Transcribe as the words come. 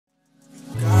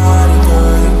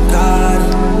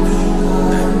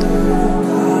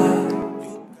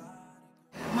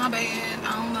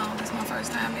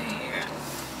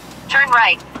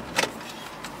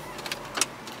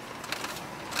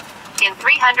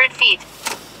100 feet.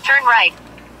 Turn right.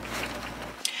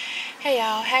 Hey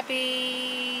y'all,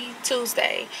 happy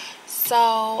Tuesday.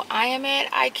 So I am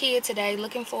at Ikea today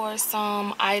looking for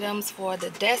some items for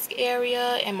the desk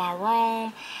area in my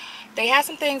room. They had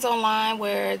some things online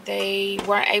where they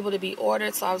weren't able to be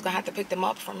ordered, so I was gonna have to pick them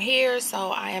up from here.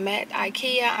 So I am at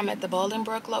Ikea. I'm at the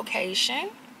Bolingbrook location.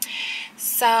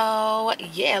 So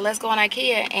yeah, let's go on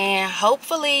Ikea and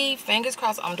hopefully, fingers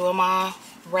crossed, I'm doing my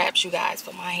wraps, you guys,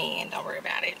 for my hand. Don't worry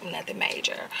about it, nothing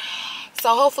major.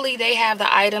 So hopefully they have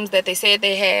the items that they said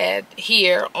they had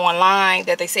here online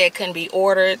that they said couldn't be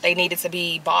ordered. They needed to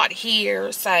be bought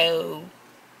here. So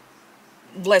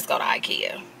let's go to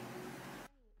Ikea.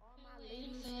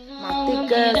 My thick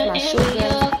girls, my short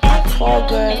girls, my tall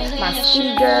girls, my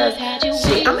skinny girls.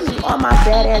 Shit, I'm gonna need all my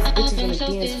badass bitches on the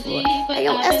dance floor. Hey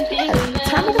yo, SBS,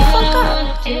 turn me the fuck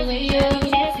up.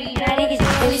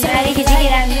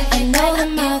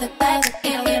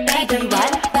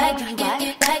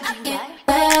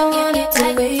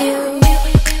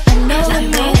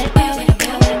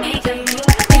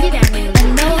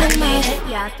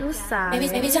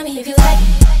 Baby, tell me if you like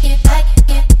it, if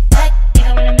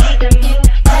I wanna make them move.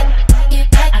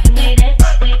 I can wait it.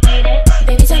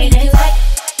 Baby, tell me if you like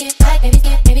it,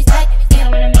 baby, I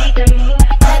wanna make them move.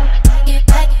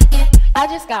 I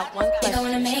just got one question. I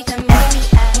wanna make them move. I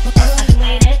can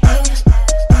wait it.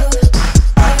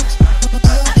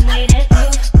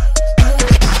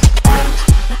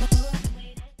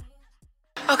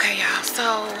 Okay, y'all, so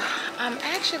I'm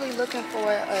actually looking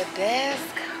for a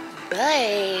desk,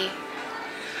 but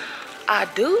I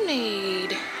do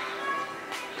need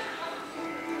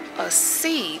a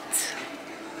seat.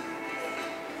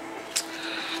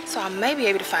 So I may be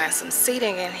able to find some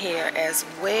seating in here as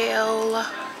well.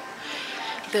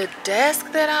 The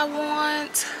desk that I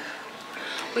want,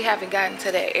 we haven't gotten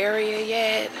to that area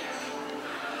yet,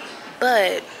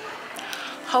 but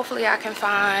hopefully I can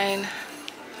find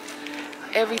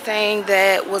everything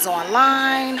that was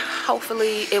online.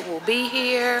 Hopefully it will be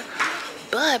here.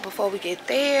 But before we get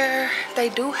there, they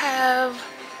do have,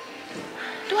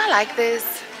 do I like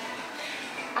this?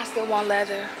 I still want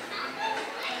leather.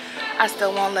 I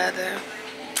still want leather.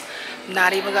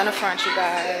 Not even gonna front you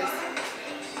guys.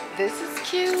 This is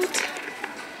cute.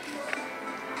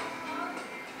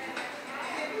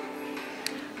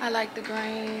 I like the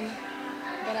green,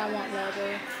 but I want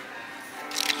leather.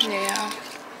 Yeah.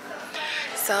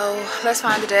 So let's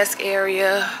find the desk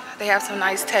area. They have some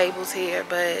nice tables here,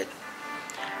 but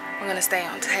we're gonna stay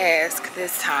on task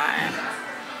this time.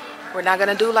 We're not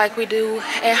gonna do like we do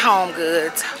at Home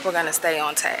Goods. We're gonna stay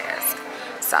on task.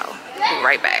 So, be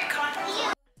right back.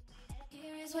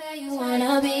 Here's where you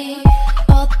wanna be,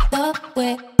 all the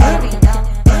way. I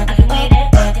can wait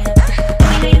it.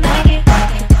 Baby, you like it.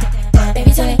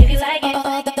 Baby, tell me if you like it. All the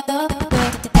way.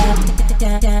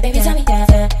 Baby, tell me.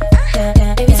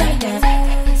 Baby, tell me.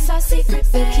 It's our secret,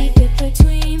 but keep it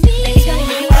between me. Baby, tell me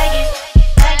if you like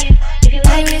it. If you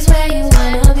like it, here's where you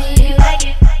wanna be. If you like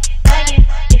it.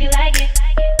 If you like it.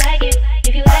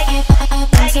 If you like it.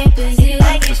 I'm so busy. If you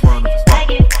like it.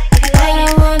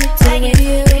 I wanna take it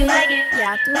you. If you like it.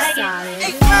 Yeah, tú sabes.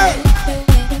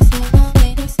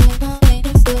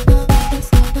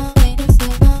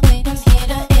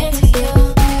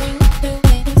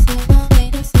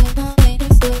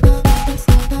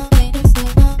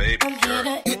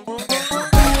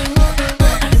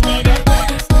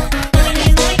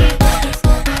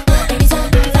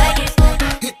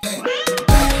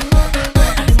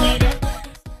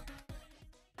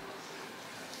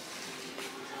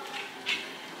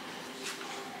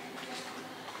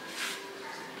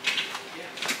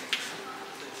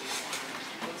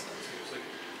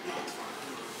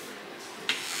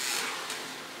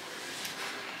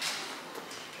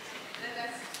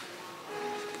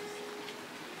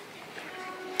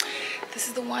 This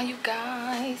is the one, you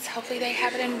guys. Hopefully they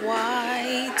have it in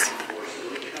white.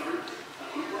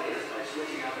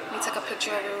 Let me take a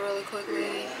picture of it really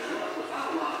quickly.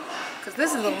 Because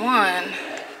this is the one,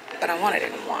 but I want it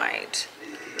in white.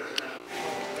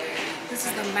 This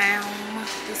is the Mound.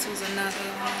 This was another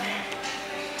one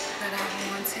that I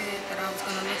wanted, but I was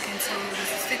going to look into.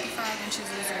 This is 55 inches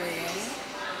as well,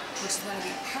 which is going to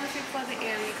be perfect for the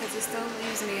area because it still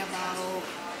leaves me about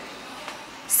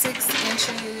 6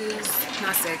 inches,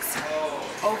 not 6,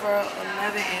 over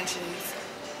 11 inches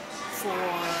for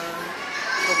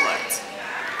the what?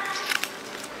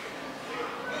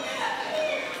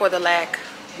 For the lack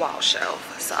wall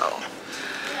shelf. So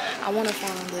I want to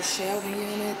find the shelving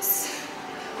units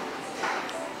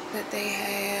that they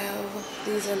have.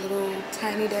 These are little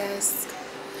tiny desks.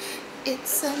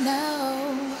 It's a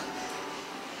no.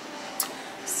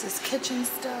 This is kitchen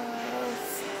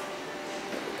stuff.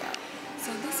 There we go.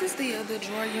 So this is the other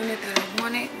drawer unit that I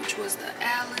wanted, which was the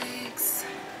Alex.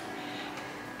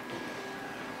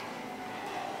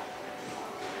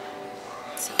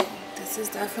 So this is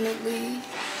definitely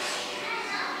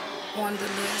on the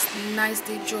list. Nice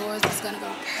deep drawers. It's gonna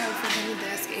go perfect in the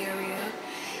desk area.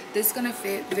 This is gonna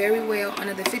fit very well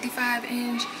under the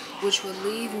 55-inch, which will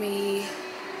leave me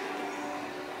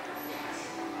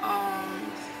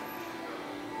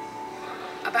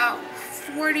about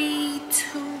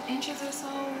 42 inches or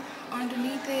so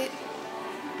underneath it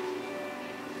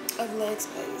of leg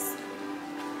space.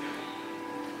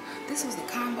 This was the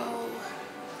combo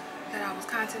that I was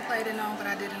contemplating on, but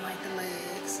I didn't like the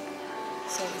legs,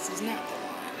 so this is not the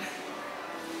one.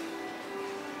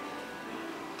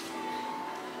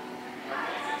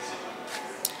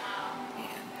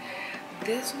 And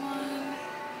this one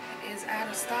is out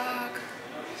of stock,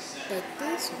 but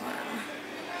this one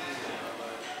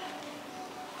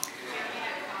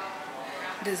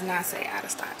does not say out of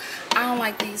stock. I don't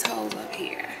like these holes up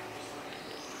here.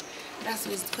 That's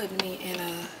what's putting me in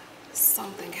a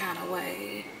something kind of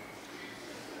way.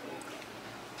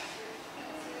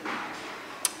 I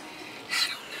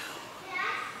don't know.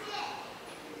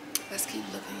 Let's keep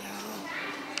looking, y'all.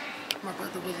 My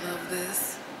brother would love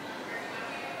this.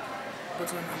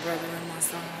 Between my brother and my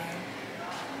son,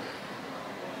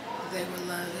 they would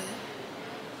love it.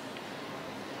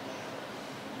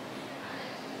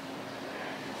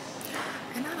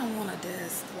 And I don't want a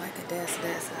desk like like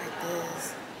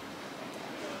this.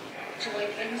 Join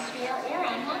in store or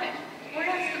online. Or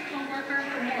ask the coworker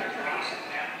for more information.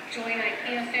 Join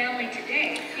IKEA family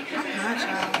today because it's nice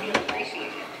to be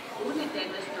appreciated. Únete a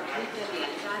nuestro club de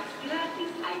realidad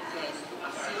gratis a IKEA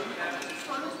Educación.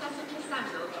 Solo estás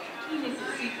empezando y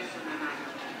necesitas una mano.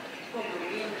 Como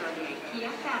miembro de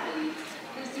IKEA Family,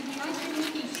 recibirás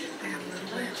beneficios de los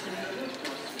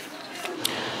productos.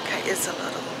 Okay, it's a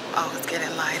little, oh, it's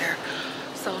getting lighter.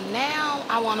 So now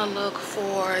I want to look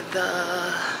for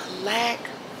the lac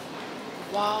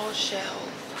wall shelf.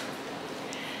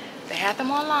 They had them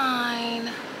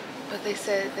online, but they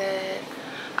said that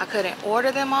I couldn't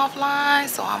order them offline,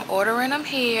 so I'm ordering them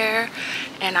here.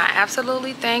 And I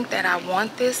absolutely think that I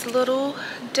want this little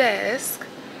desk,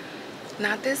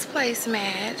 not this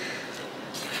placemat.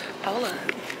 Hold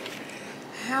up.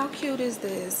 How cute is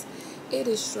this? It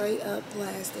is straight up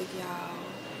plastic, y'all.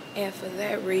 And for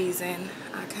that reason,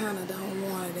 I kind of don't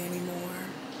want it anymore.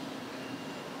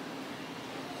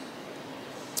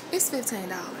 It's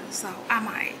 $15, so I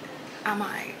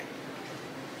might.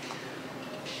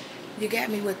 You got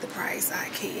me with the price,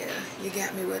 IKEA. You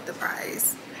got me with the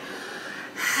price.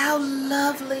 How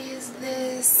lovely is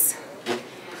this?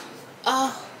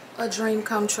 Oh, a dream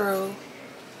come true.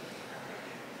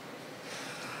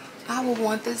 I would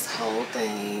want this whole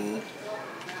thing.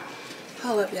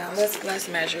 Hold up, y'all. Let's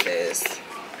measure this.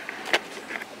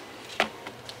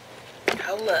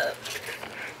 Hold up.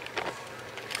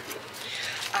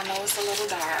 I know it's a little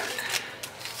dark.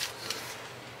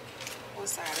 What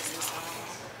side is this on?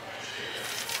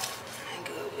 I ain't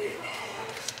good with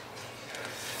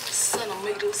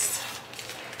centimeters.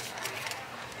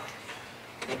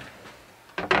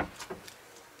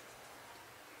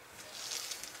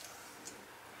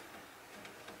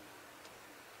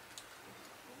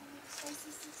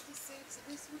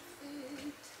 This would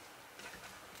fit.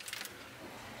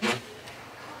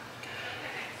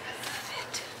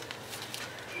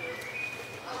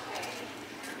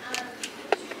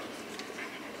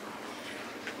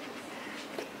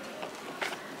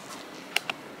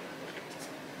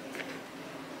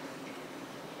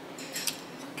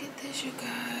 Look at this, you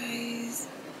guys.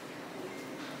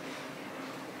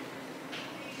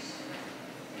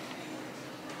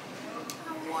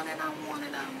 I want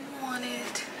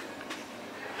it.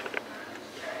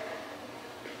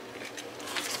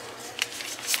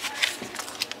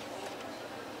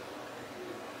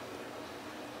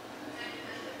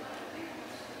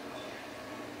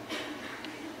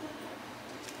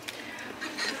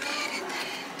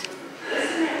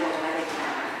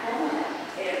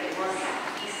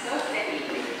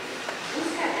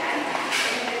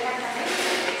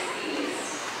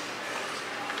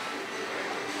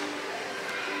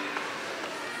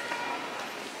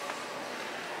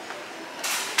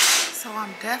 So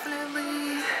I'm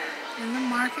definitely in the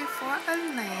market for a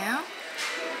lamp.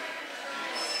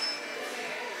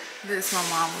 This, my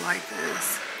mom would like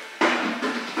this.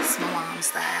 It's my mom's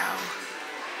style.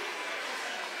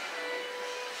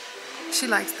 She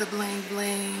likes the bling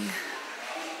bling.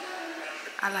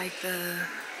 I like the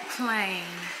plain,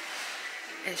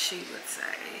 as she would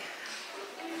say.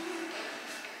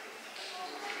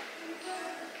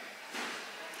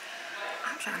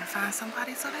 trying to find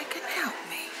somebody so they can help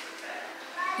me.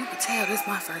 You can tell this is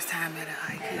my first time at an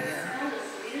Ikea.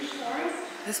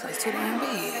 This place too damn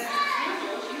big.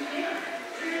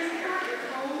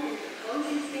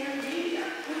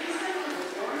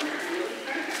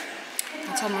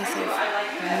 I told myself,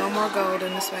 no more gold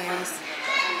in this space.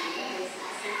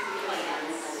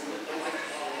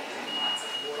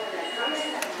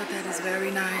 But that is very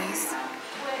nice.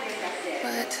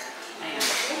 But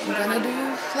I'm gonna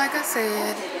do like I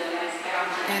said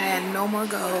and add no more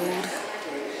gold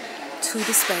to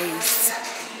the space,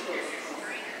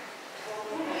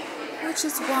 which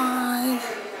is why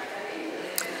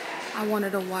I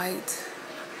wanted to white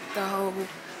the whole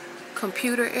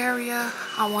computer area.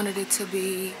 I wanted it to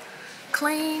be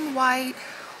clean white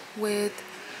with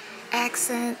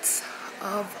accents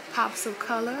of pops of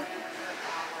color,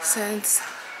 since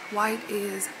white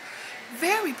is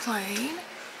very plain,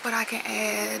 but I can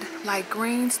add like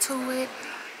greens to it.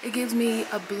 It gives me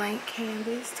a blank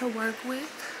canvas to work with.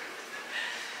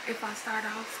 If I start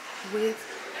off with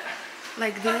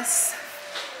like this,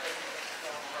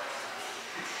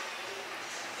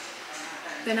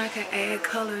 then I can add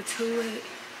color to it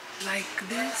like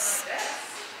this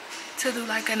to do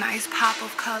like a nice pop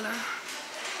of color.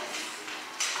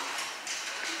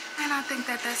 And I think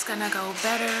that that's gonna go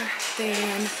better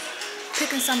than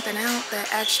picking something out that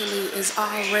actually is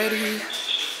already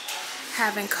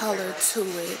having color to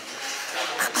it.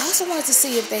 I also wanted to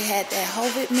see if they had that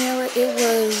Hovet mirror. It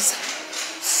was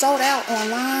sold out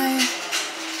online.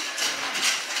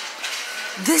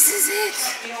 This is it.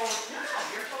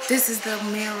 This is the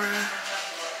mirror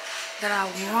that I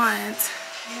want.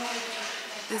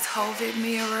 This Hovet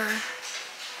mirror.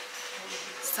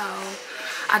 So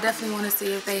I definitely want to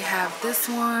see if they have this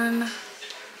one.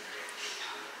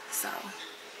 So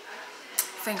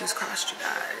fingers crossed, you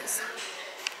guys.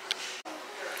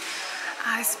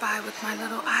 I spy with my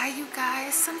little eye, you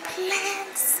guys, some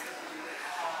plants.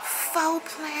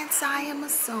 Faux plants, I am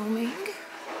assuming.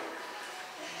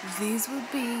 These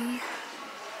would be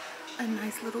a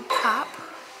nice little pop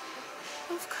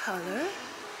of color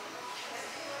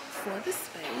for the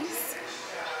space.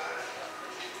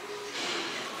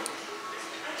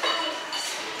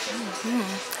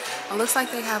 It looks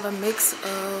like they have a mix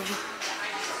of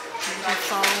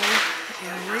faux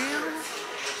and real.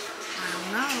 I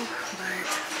don't know, but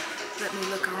let me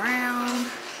look around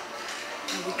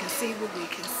and we can see what we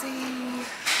can see.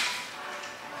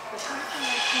 The parking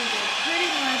lot can pretty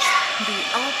much be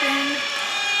open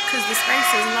because the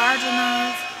space is large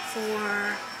enough for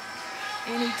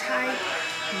any type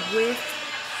width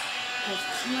of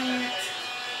plant.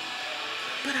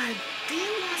 But I did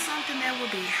want something that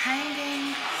would be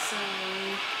hanging, so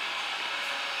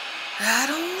I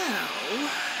don't know.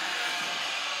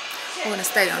 I want to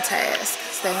stay on task.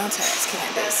 Stay on task,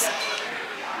 Candace.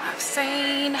 I've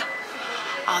seen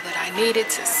all that I needed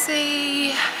to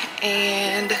see,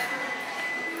 and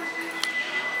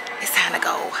it's time to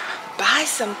go buy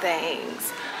some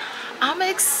things. I'm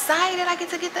excited. I get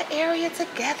to get the area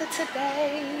together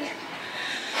today.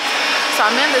 So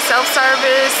I'm in the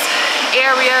self-service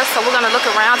area, so we're going to look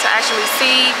around to actually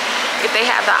see if they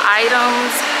have the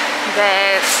items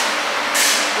that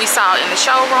we saw in the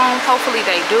showroom. Hopefully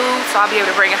they do, so I'll be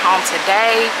able to bring it home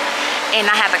today and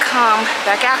not have to come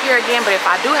back out here again. But if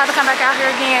I do have to come back out here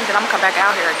again, then I'm gonna come back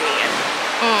out here again.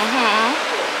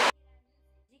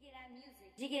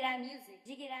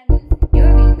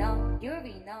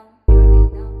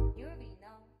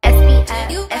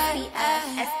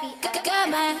 Got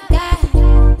my guy,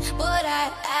 but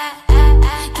I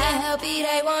can't help it.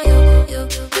 I want you.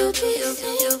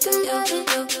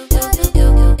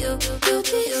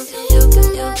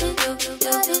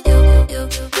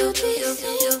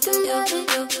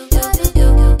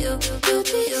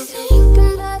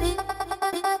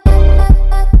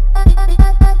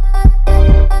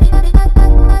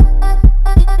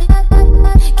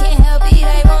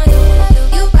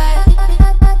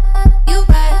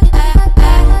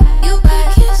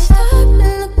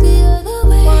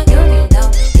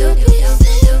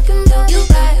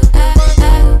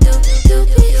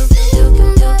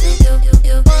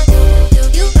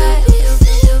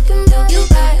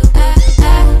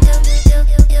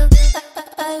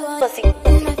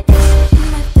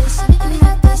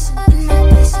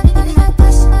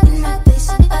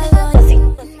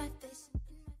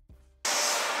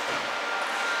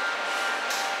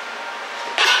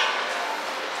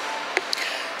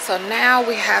 So now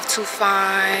we have to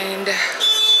find,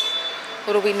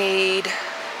 what do we need?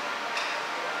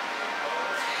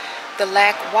 The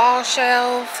lac wall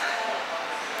shelf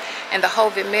and the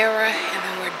Hovet mirror, and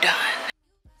then we're done.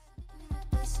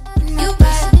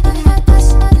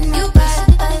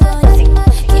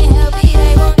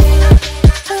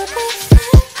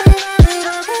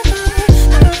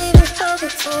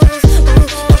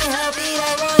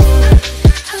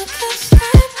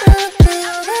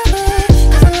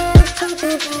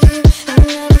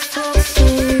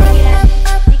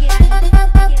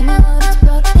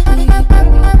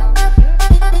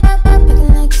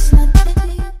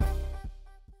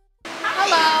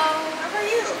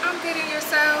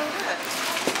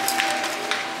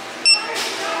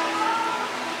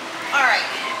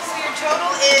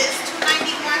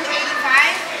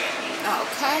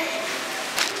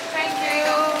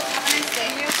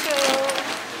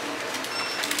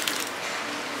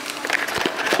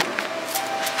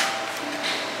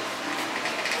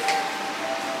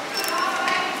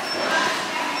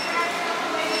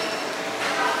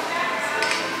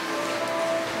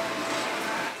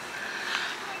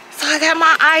 I got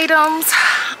my items.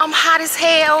 I'm hot as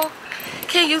hell.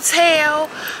 Can you tell?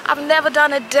 I've never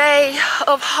done a day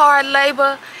of hard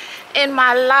labor in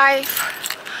my life.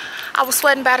 I was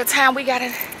sweating by the time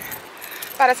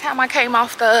I came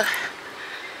off the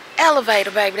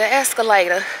elevator, baby, the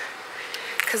escalator.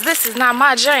 Cause this is not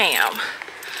my jam.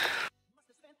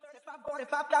 Oh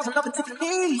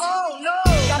no!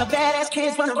 Got a badass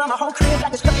kids running around my whole crib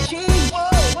like a Chuck E. Cheese.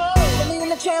 Whoa. Me in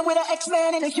the gym with an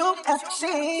X-Man in the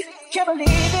UFC. Can't believe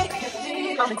it.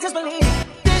 I'm in disbelief.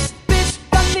 This bitch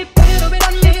done me, playing it on me,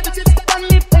 but it's done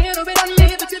me, playing it on me,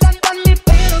 but it's done me,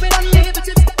 playing it on me, but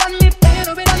it's done me, playing it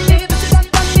on me, but it's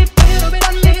done me, playing it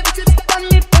on me, but it's done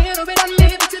me, playing it on me,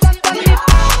 but it's done me.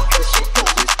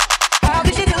 How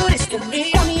could she do this to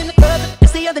me? Got me in the club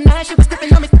just the other night. She was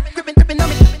gripping on me, gripping on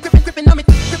me, gripping on me,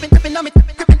 gripping on me,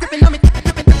 gripping on me,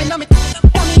 gripping on me.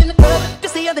 Got me in the club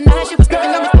just the other night. She was gripping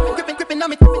on me, gripping on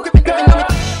me, gripping on me.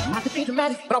 Not to be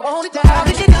dramatic, but I want it down. How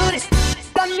could she do this?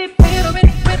 Done me, playing it,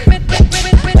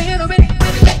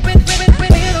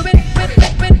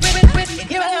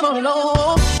 here I am all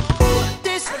alone.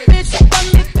 This bitch done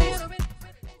me, playing it.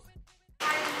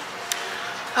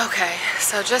 Okay,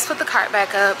 so just put the cart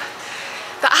back up.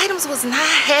 The items was not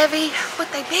heavy,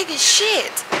 but they big as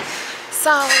shit.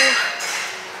 So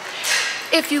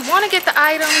if you want to get the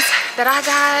items that I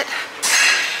got,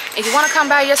 if you want to come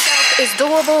by yourself, it's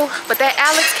doable. But that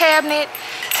Alex cabinet,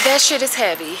 that shit is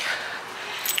heavy.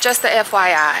 Just the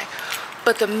FYI.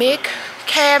 But the Mick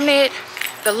cabinet,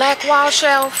 the Lac wall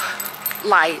shelf,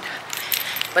 light.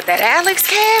 But that Alex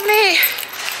cabinet,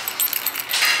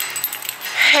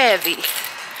 heavy.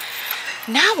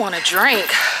 Now I want to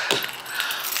drink.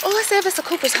 Oh, let's see if it's a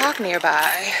Cooper's Hawk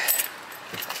nearby.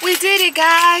 We did it,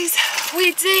 guys.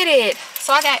 We did it.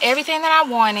 So I got everything that I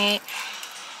wanted.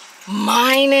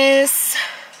 Minus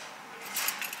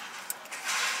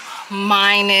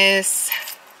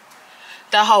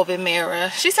the Hobbit mirror.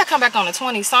 She said come back on the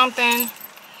 20-something.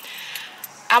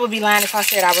 I would be lying if I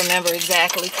said I remember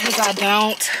exactly, because I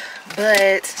don't.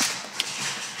 But,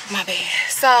 my bad.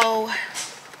 So,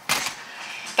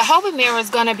 the Hobbit mirror is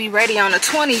going to be ready on the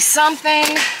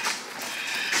 20-something.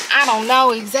 I don't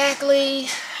know exactly.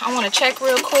 I want to check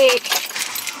real quick.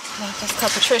 Let's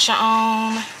cut Patricia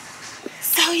on.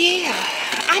 So yeah,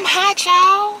 I'm hot,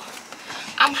 y'all.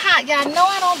 I'm hot. Y'all know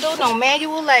I don't do no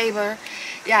manual labor.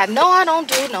 Y'all know I don't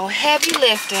do no heavy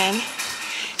lifting.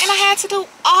 And I had to do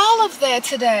all of that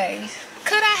today.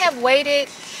 Could I have waited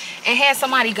and had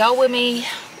somebody go with me?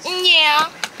 Yeah.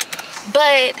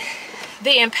 But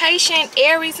the impatient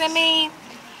Aries in me,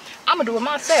 I'm gonna do it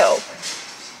myself.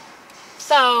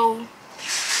 So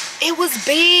it was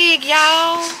big,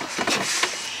 y'all.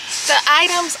 The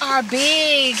items are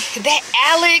big. The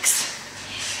Alex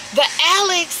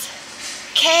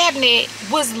cabinet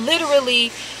was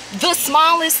literally the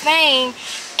smallest thing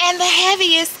and the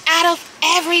heaviest out of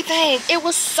everything. It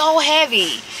was so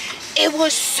heavy. It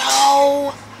was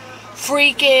so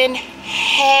freaking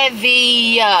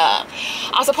heavy.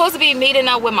 I'm supposed to be meeting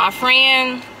up with my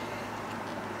friend,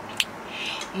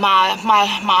 my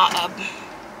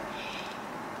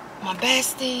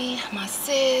bestie, my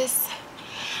sis.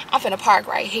 I'm finna park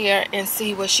right here and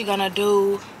see what she gonna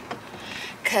do,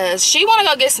 cause she wanna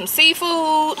go get some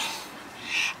seafood.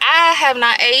 I have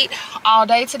not ate all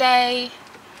day today.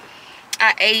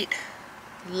 I ate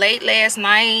late last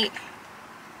night.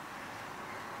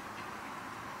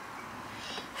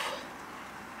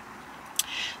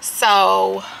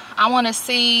 So I want to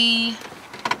see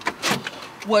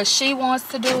what she wants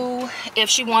to do, if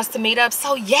she wants to meet up.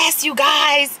 So yes, you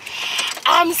guys,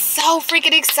 I'm so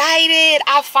freaking excited.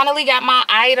 I finally got my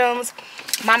items.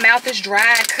 My mouth is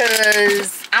dry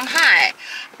because I'm hot.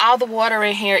 All the water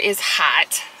in here is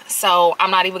hot, so I'm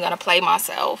not even gonna play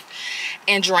myself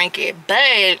and drink it.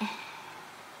 But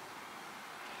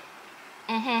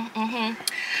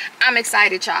I'm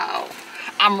excited, y'all.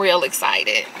 I'm real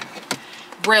excited.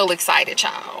 Real excited,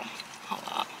 y'all. Hold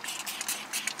up.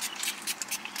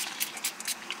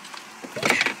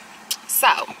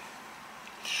 So,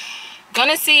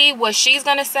 gonna see what she's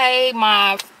gonna say.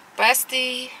 My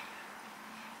bestie,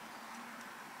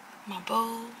 my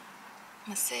boo,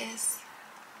 my sis,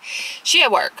 she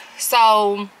at work.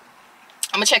 So, I'm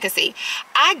gonna check and see.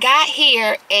 I got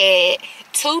here at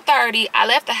 2:30. I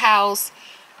left the house.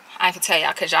 I ain't gonna tell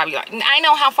y'all because y'all be like, I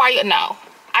know how far you know.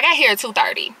 I got here at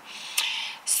 2:30.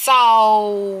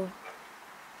 So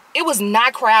it was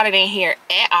not crowded in here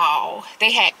at all.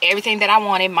 They had everything that I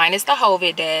wanted, minus the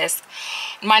Hovid desk,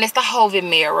 minus the Hovid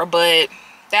mirror. But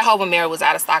that Hovid mirror was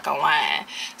out of stock online,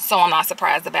 so I'm not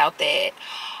surprised about that.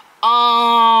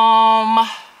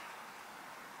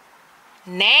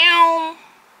 Now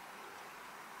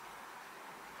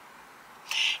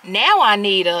Now I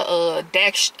need a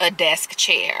desk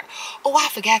chair. Oh, I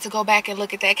forgot to go back and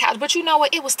look at that couch. But you know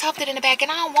what? It was tufted in the back,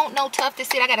 and I don't want no tufted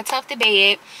seat. I got a tufted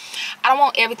bed. I don't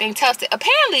want everything tufted.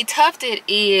 Apparently, tufted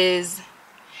is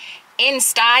in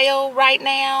style right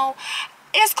now.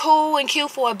 It's cool and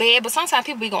cute for a bed, but sometimes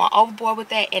people be going overboard with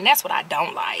that, and that's what I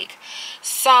don't like.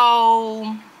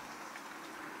 So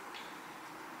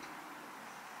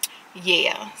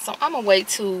yeah, so I'm gonna wait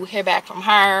to hear back from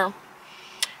her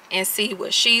and see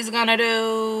what she's gonna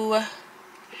do,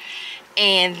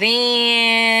 and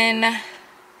then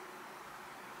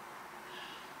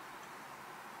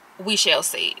we shall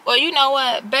see. Well, you know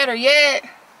what, better yet,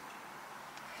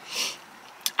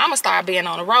 I'm gonna start being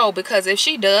on the road, because if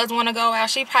she does want to go out,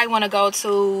 she probably want to go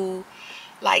to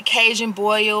like Cajun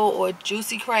Boil or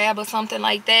Juicy Crab or something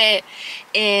like that,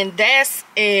 and that's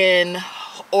in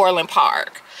Orland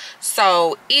Park.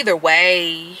 So either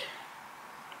way,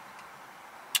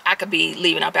 I could be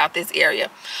leaving up out this area.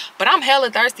 But I'm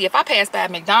hella thirsty. If I pass by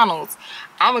McDonald's,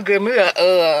 I'm gonna give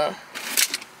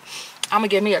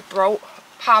me a throat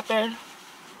popping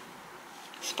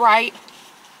Sprite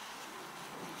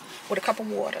with a cup of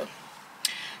water.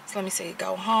 So let me see,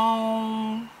 go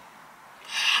home.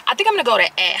 I think I'm gonna go to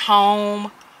At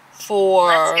Home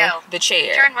for the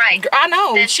chair. Turn right. I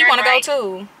know, Then she turn wanna right.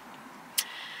 go too.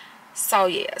 So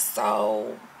yeah,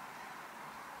 so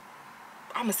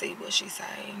I'm gonna see what she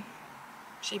say.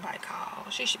 She might call.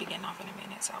 She should be getting off in a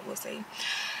minute, so we'll see.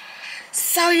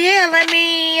 So yeah, let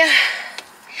me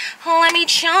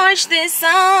charge this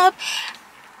up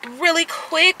really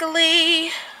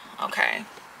quickly. Okay.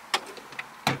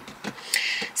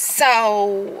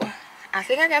 So I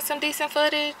think I got some decent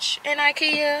footage in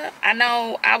Ikea. I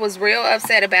know I was real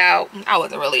upset about, I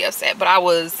wasn't really upset, but I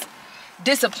was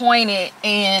disappointed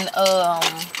in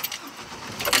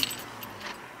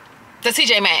the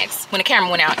TJ Maxx when the camera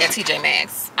went out at TJ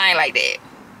Maxx. I ain't like that.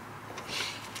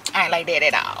 I ain't like that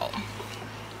at all.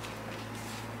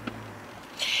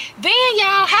 Then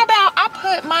y'all, how about I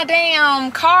put my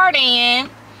damn card in?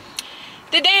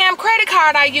 The damn credit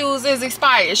card I use is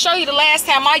expired. Show you the last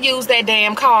time I used that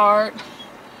damn card.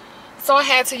 So I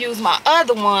had to use my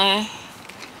other one,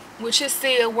 which is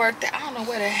still worked. I don't know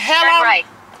where the hell Turn I'm. right.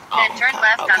 Then Oh, turn okay,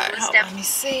 left okay. on Blue Hold Step. Let me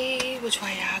see which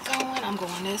way y'all going. I'm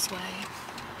going this way.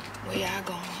 Where y'all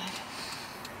going?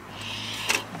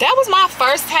 That was my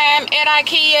first time at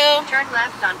Ikea, Turn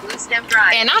left on Blue Stem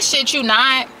Drive. and I shit you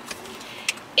not,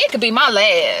 it could be my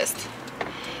last.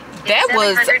 That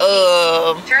was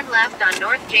Turn left on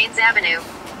North Janes Avenue.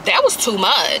 that was too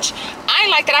much. I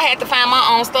ain't like that I had to find my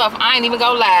own stuff. I ain't even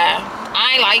gonna lie.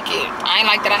 I ain't like it. I ain't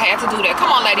like that I had to do that.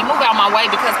 Come on, lady, move out my way,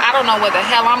 because I don't know where the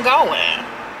hell I'm going.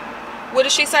 What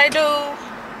did she say, dude?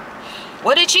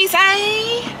 What did she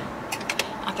say?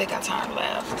 I think I turned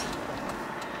left.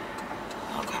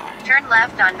 Okay. Turn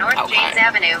left on North Janes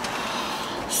Avenue.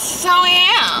 So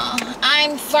yeah,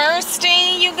 I'm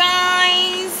thirsty, you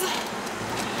guys.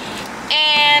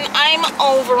 And I'm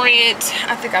over it.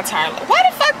 I think I turned left. Why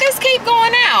the fuck this keep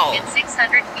going out? In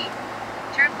 600 feet,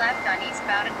 turn left on East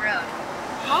Bowden Road.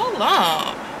 Hold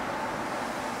up.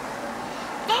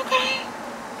 Okay.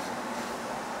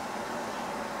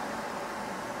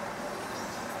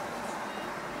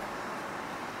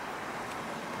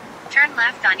 Turn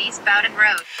left on East Bowden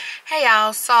Road. Hey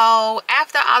y'all, so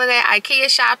after all of that Ikea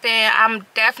shopping, I'm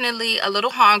definitely a little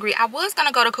hungry. I was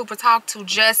gonna go to Cooper's Hawk to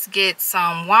just get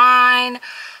some wine,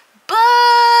 but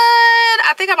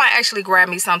I think I might actually grab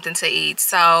me something to eat.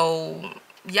 So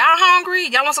y'all hungry?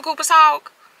 Y'all want some Cooper's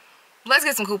Hawk? Let's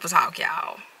get some Cooper's Hawk,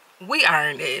 y'all. We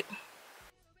earned it.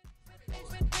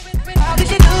 How did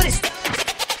you do this?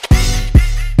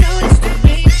 Do this to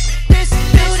me. Do this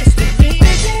to me.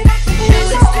 Do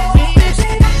this to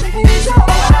me.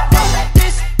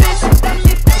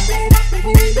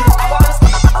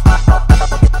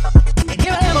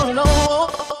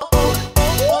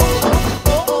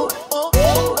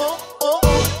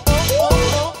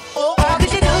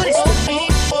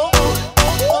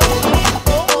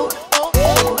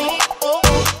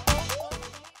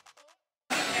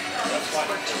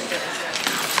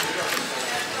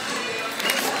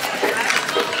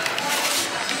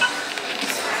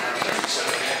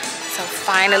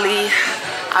 Finally,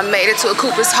 I made it to a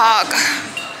Cooper's Hawk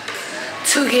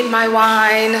to get my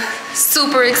wine.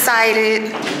 Super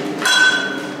excited.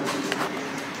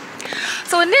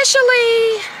 So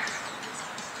initially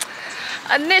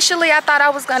I thought I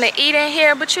was gonna eat in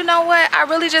here, but you know what? I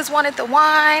really just wanted the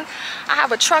wine. I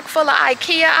have a truck full of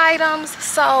Ikea items,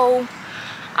 so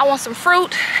I want some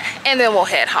fruit, and then we'll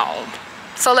head home.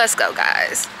 So let's go,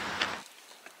 guys.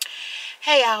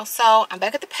 Hey y'all, so I'm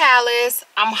back at the Palace.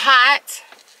 I'm hot.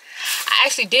 I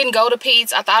actually didn't go to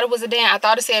Pete's. I thought it was I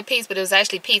thought it said Pete's, but it was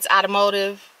actually Pete's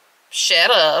Automotive.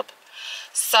 Shut up.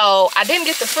 So I didn't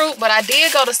get the fruit, but I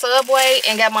did go to Subway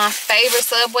and got my favorite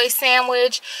Subway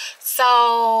sandwich.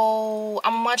 So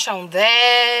I'm much on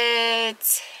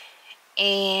that.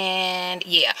 And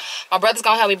yeah, my brother's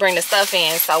gonna help me bring the stuff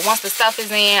in. So once the stuff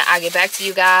is in, I'll get back to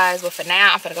you guys. But for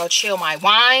now, I'm gonna go chill my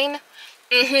wine.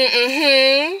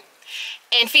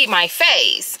 And feed my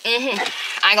face. I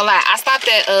ain't gonna lie, I stopped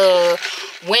at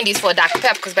Wendy's for a Dr.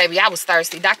 Pepper because baby, I was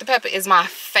thirsty. Dr. Pepper is my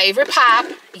favorite pop.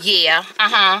 Yeah,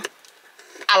 I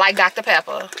like Dr.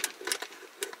 Pepper.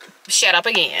 Shut up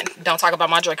again. Don't talk about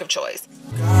my drink of choice.